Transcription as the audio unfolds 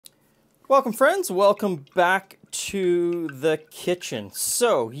Welcome friends, welcome back to the kitchen.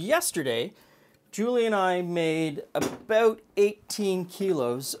 So yesterday, Julie and I made about 18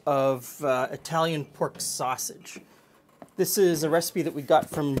 kilos of Italian pork sausage. This is a recipe that we got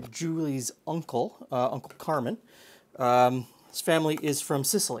from Julie's uncle, Uncle Carmen. His family is from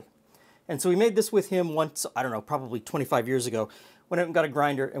Sicily. And so we made this with him once, I don't know, probably 25 years ago. Went out and got a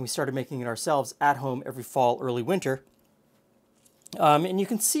grinder and we started making it ourselves at home every fall, early winter. And you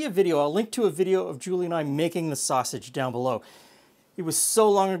can see a video, I'll link to a video of Julie and I making the sausage down below. It was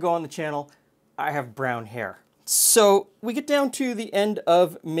so long ago on the channel, I have brown hair. So we get down to the end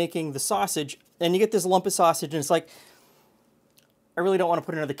of making the sausage and you get this lump of sausage and it's like, I really don't want to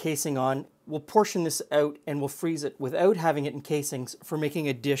put another casing on. We'll portion this out and we'll freeze it without having it in casings for making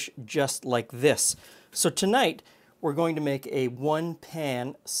a dish just like this. So tonight, we're going to make a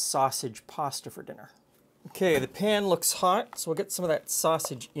one-pan sausage pasta for dinner. Okay, the pan looks hot, so we'll get some of that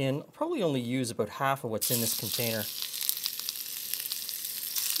sausage in. I'll probably only use about half of what's in this container.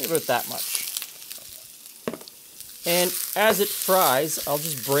 Maybe about that much. And as it fries, I'll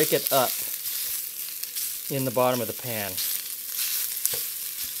just break it up in the bottom of the pan.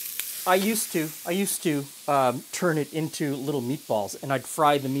 I used to turn it into little meatballs, and I'd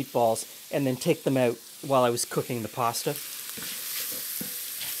fry the meatballs and then take them out while I was cooking the pasta.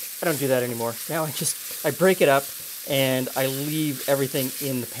 I don't do that anymore. Now I break it up and I leave everything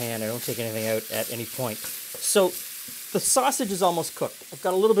in the pan. I don't take anything out at any point. So the sausage is almost cooked. I've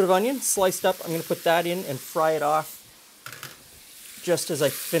got a little bit of onion sliced up. I'm going to put that in and fry it off just as I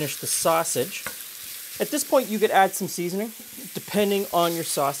finish the sausage. At this point you could add some seasoning depending on your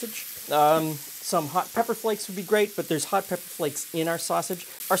sausage. Some hot pepper flakes would be great, but there's hot pepper flakes in our sausage.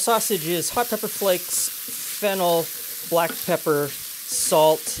 Our sausage is hot pepper flakes, fennel, black pepper,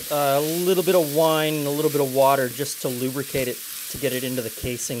 salt, a little bit of wine, and a little bit of water just to lubricate it to get it into the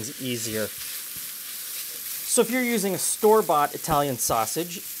casings easier. So if you're using a store-bought Italian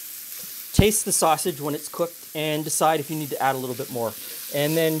sausage, taste the sausage when it's cooked and decide if you need to add a little bit more.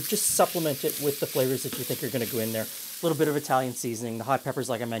 And then just supplement it with the flavors that you think are going to go in there. A little bit of Italian seasoning, the hot peppers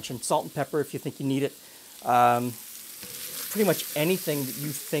like I mentioned, salt and pepper if you think you need it. Pretty much anything that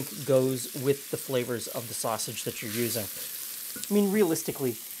you think goes with the flavors of the sausage that you're using. I mean,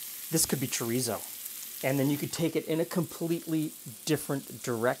 realistically, this could be chorizo, and then you could take it in a completely different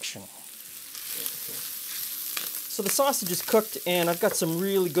direction. So the sausage is cooked, and I've got some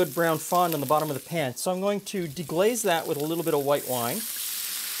really good brown fond on the bottom of the pan, so I'm going to deglaze that with a little bit of white wine.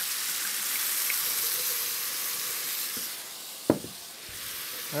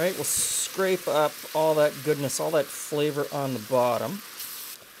 All right, we'll scrape up all that goodness, all that flavor on the bottom.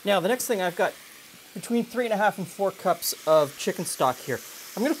 Now, the next thing I've got between 3.5 and 4 cups of chicken stock here.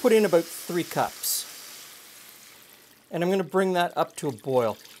 I'm going to put in about 3 cups. And I'm going to bring that up to a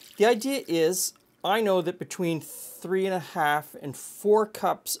boil. The idea is, I know that between 3.5 and 4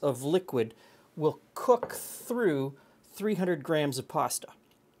 cups of liquid will cook through 300 grams of pasta.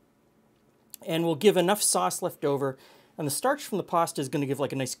 And will give enough sauce left over, and the starch from the pasta is going to give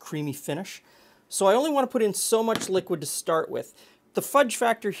like a nice creamy finish. So I only want to put in so much liquid to start with. The fudge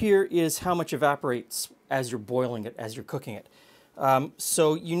factor here is how much evaporates as you're boiling it, as you're cooking it.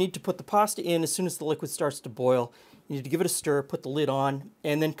 So you need to put the pasta in as soon as the liquid starts to boil. You need to give it a stir, put the lid on,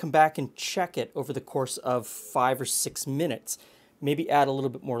 and then come back and check it over the course of 5 or 6 minutes. Maybe add a little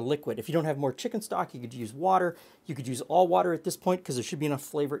bit more liquid. If you don't have more chicken stock, you could use water. You could use all water at this point because there should be enough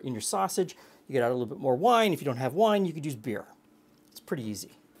flavor in your sausage. You could add a little bit more wine. If you don't have wine, you could use beer. It's pretty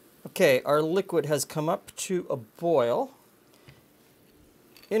easy. Okay, our liquid has come up to a boil.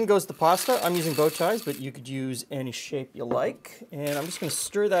 In goes the pasta. I'm using bow ties, but you could use any shape you like. And I'm just going to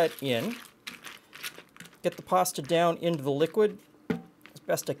stir that in. Get the pasta down into the liquid as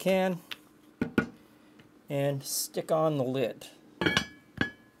best I can. And stick on the lid.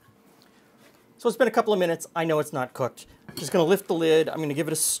 So it's been a couple of minutes. I know it's not cooked. I'm just going to lift the lid. I'm going to give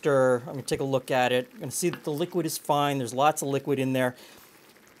it a stir. I'm going to take a look at it. I'm going to see that the liquid is fine. There's lots of liquid in there.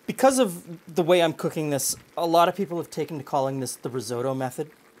 Because of the way I'm cooking this, a lot of people have taken to calling this the risotto method.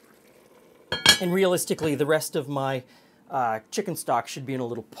 And realistically, the rest of my chicken stock should be in a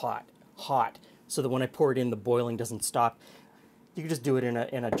little pot, hot, so that when I pour it in, the boiling doesn't stop. You can just do it in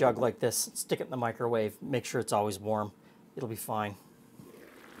a jug like this, stick it in the microwave, make sure it's always warm. It'll be fine.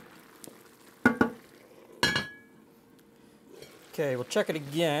 Okay, we'll check it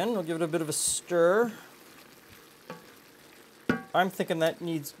again. We'll give it a bit of a stir. I'm thinking that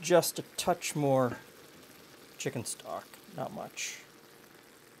needs just a touch more chicken stock, not much.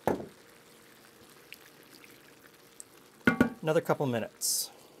 Another couple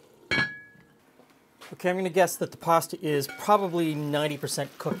minutes. Okay, I'm going to guess that the pasta is probably 90%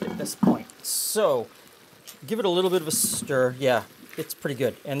 cooked at this point. So, give it a little bit of a stir. Yeah, it's pretty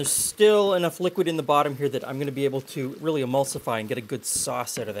good. And there's still enough liquid in the bottom here that I'm going to be able to really emulsify and get a good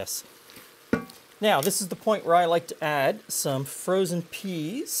sauce out of this. Now, this is the point where I like to add some frozen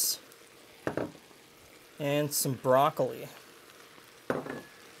peas and some broccoli.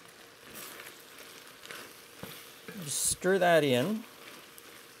 Just stir that in.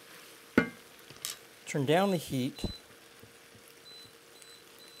 Turn down the heat.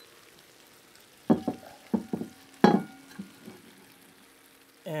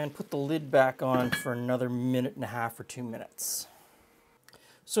 And put the lid back on for another 1.5 or 2 minutes.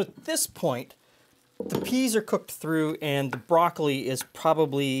 So at this point, the peas are cooked through and the broccoli is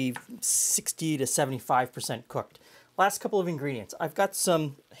probably 60 to 75% cooked. Last couple of ingredients. I've got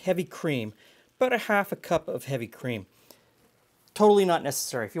some heavy cream, about 1/2 cup of heavy cream. Totally not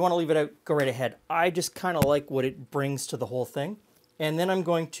necessary. If you want to leave it out, go right ahead. I just kind of like what it brings to the whole thing. And then I'm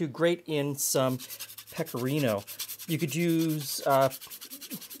going to grate in some pecorino. You could use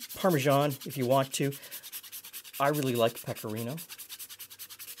Parmesan if you want to. I really like pecorino.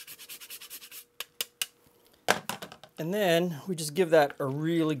 And then we just give that a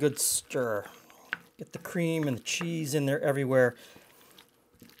really good stir. Get the cream and the cheese in there everywhere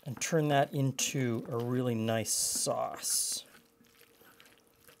and turn that into a really nice sauce.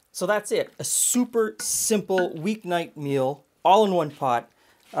 So that's it. A super simple weeknight meal, all in one pot,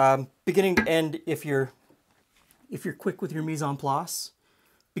 beginning to end. If you're quick with your mise en place,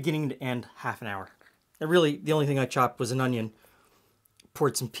 beginning to end 1/2 hour. And really, the only thing I chopped was an onion,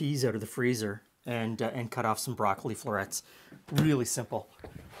 poured some peas out of the freezer, and cut off some broccoli florets. Really simple.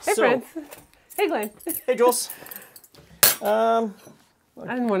 Hey, friends. Hey, Glenn. Hey, Jules. I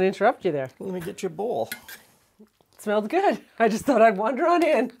didn't want to interrupt you there. Let me get you a bowl. It smelled good. I just thought I'd wander on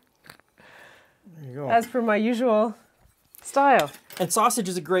in. There you go. As per my usual style. And sausage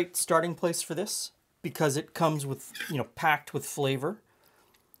is a great starting place for this because it comes with, packed with flavor.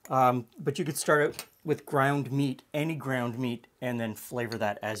 But you could start out with ground meat, any ground meat, and then flavor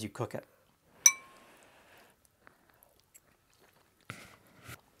that as you cook it.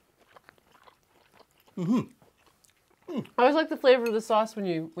 I always like the flavor of the sauce when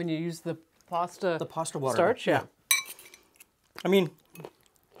you use the pasta water starch. Yeah. I mean,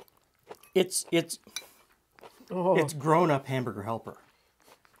 it's grown-up hamburger helper.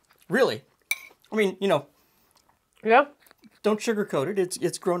 Really. I mean, Yeah. don't sugarcoat it.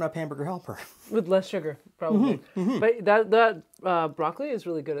 It's grown-up hamburger helper. With less sugar, probably. But that broccoli is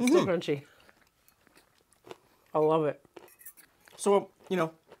really good. It's still crunchy. I love it. So,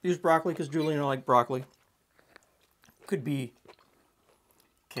 use broccoli because Julie and I like broccoli. Could be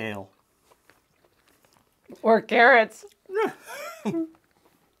kale. Or carrots.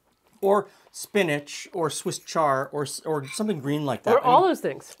 Or spinach, or Swiss chard, or something green like that. Or all those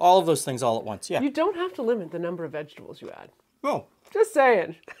things. All of those things all at once, yeah. You don't have to limit the number of vegetables you add. Oh. Just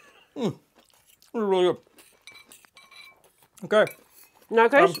saying. Really good. Okay. Now,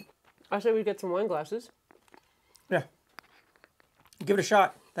 guys, I say we get some wine glasses. Yeah. Give it a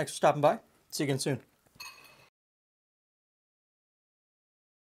shot. Thanks for stopping by. See you again soon.